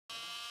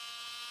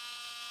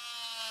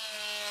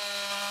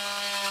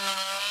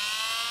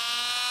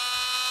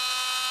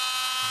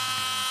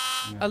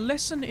A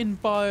lesson in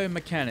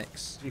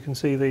biomechanics. You can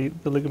see the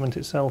ligament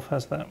itself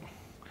has that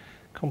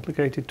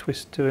complicated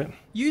twist to it.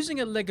 Using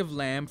a leg of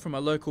lamb from a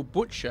local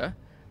butcher,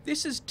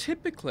 this is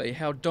typically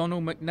how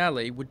Donald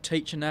McNally would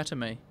teach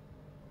anatomy.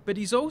 But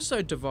he's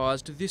also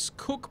devised this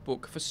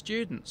cookbook for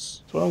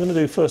students. So what I'm going to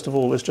do first of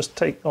all is just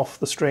take off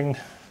the string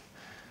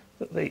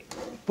that the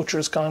butcher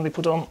has kindly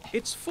put on.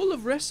 It's full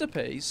of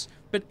recipes,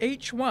 but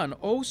each one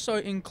also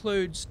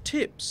includes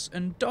tips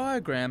and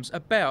diagrams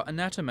about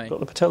anatomy. Got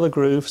the patella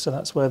groove, so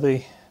that's where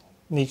the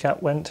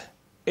kneecap went.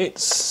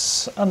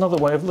 It's another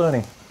way of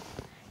learning.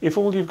 If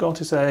all you've got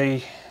is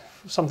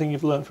something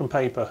you've learnt from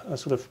paper, a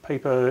sort of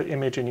paper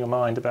image in your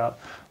mind about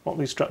what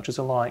these structures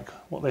are like,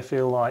 what they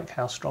feel like,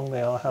 how strong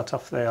they are, how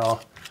tough they are,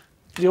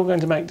 you're going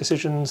to make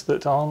decisions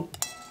that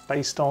aren't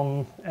based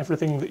on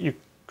everything that you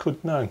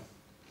could know.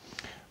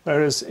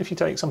 Whereas if you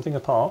take something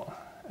apart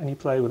and you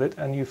play with it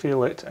and you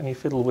feel it and you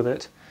fiddle with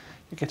it,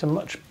 you get a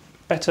much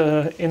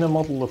better inner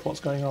model of what's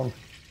going on.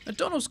 Now,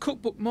 Donald's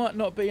cookbook might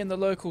not be in the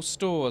local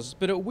stores,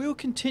 but it will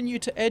continue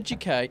to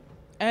educate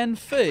and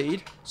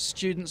feed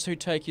students who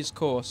take his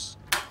course.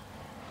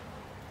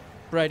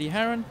 Brady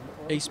Harron,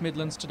 East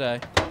Midlands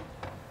Today.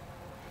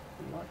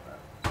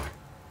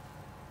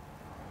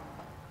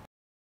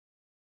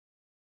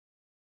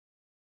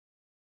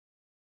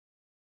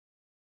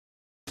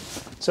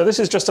 So this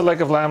is just a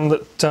leg of lamb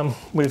that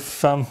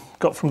we've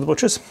got from the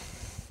butchers.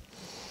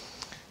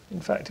 In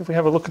fact, if we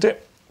have a look at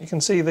it, you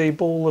can see the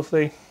ball of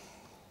the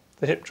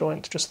hip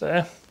joint just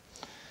there.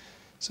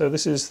 So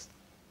this is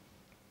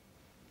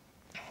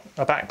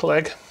a back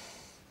leg.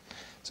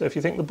 So if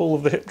you think the ball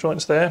of the hip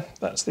joint's there,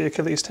 that's the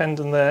Achilles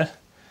tendon there.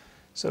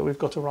 So we've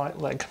got a right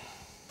leg.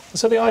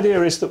 So the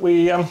idea is that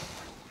we,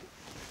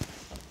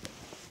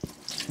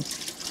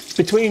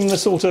 between the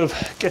sort of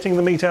getting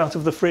the meat out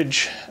of the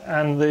fridge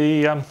and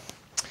the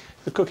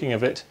cooking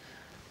of it,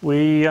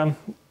 we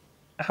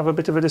have a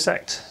bit of a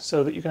dissect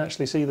so that you can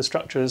actually see the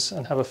structures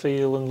and have a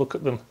feel and look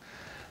at them.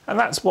 And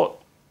that's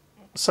what's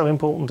so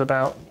important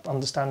about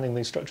understanding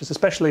these structures,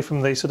 especially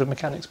from the sort of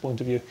mechanics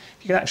point of view. If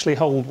you can actually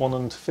hold one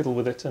and fiddle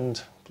with it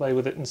and play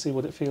with it and see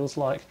what it feels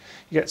like,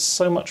 you get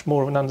so much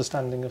more of an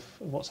understanding of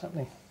what's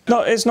happening.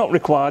 No, it's not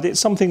required, it's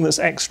something that's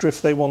extra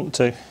if they want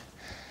to.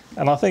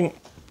 And I think,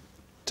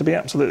 to be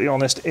absolutely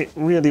honest, it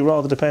really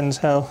rather depends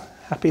how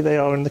happy they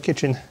are in the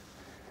kitchen.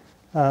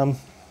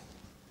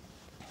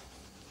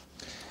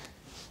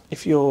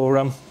 If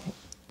you're,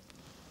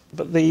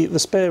 but the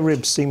spare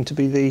ribs seem to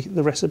be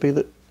the recipe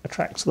that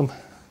attracts them.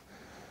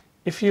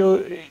 If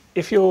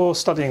you're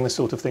studying this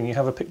sort of thing, you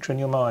have a picture in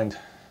your mind,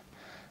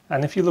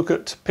 and if you look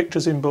at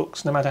pictures in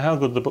books, no matter how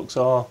good the books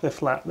are, they're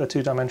flat, they're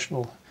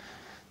two-dimensional.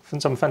 From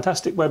some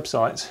fantastic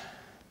websites,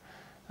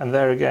 and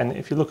there again,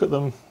 if you look at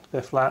them,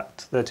 they're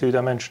flat, they're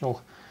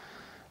two-dimensional.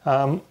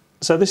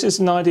 So this is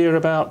an idea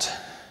about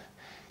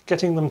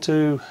getting them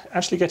to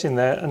actually get in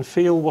there and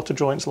feel what a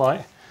joint's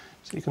like.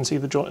 So you can see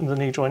the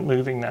knee joint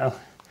moving now,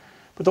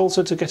 but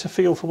also to get a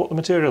feel for what the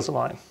materials are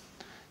like.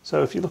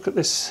 So if you look at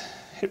this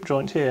hip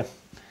joint here,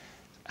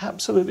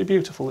 absolutely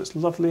beautiful. It's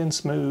lovely and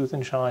smooth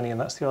and shiny, and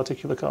that's the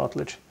articular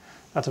cartilage.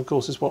 That, of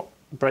course, is what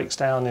breaks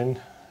down in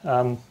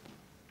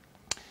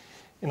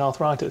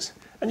arthritis.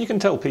 And you can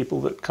tell people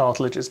that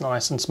cartilage is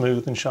nice and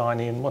smooth and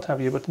shiny and what have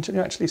you, but until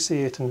you actually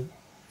see it and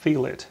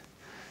feel it,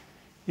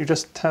 you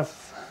just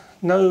have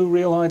no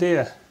real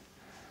idea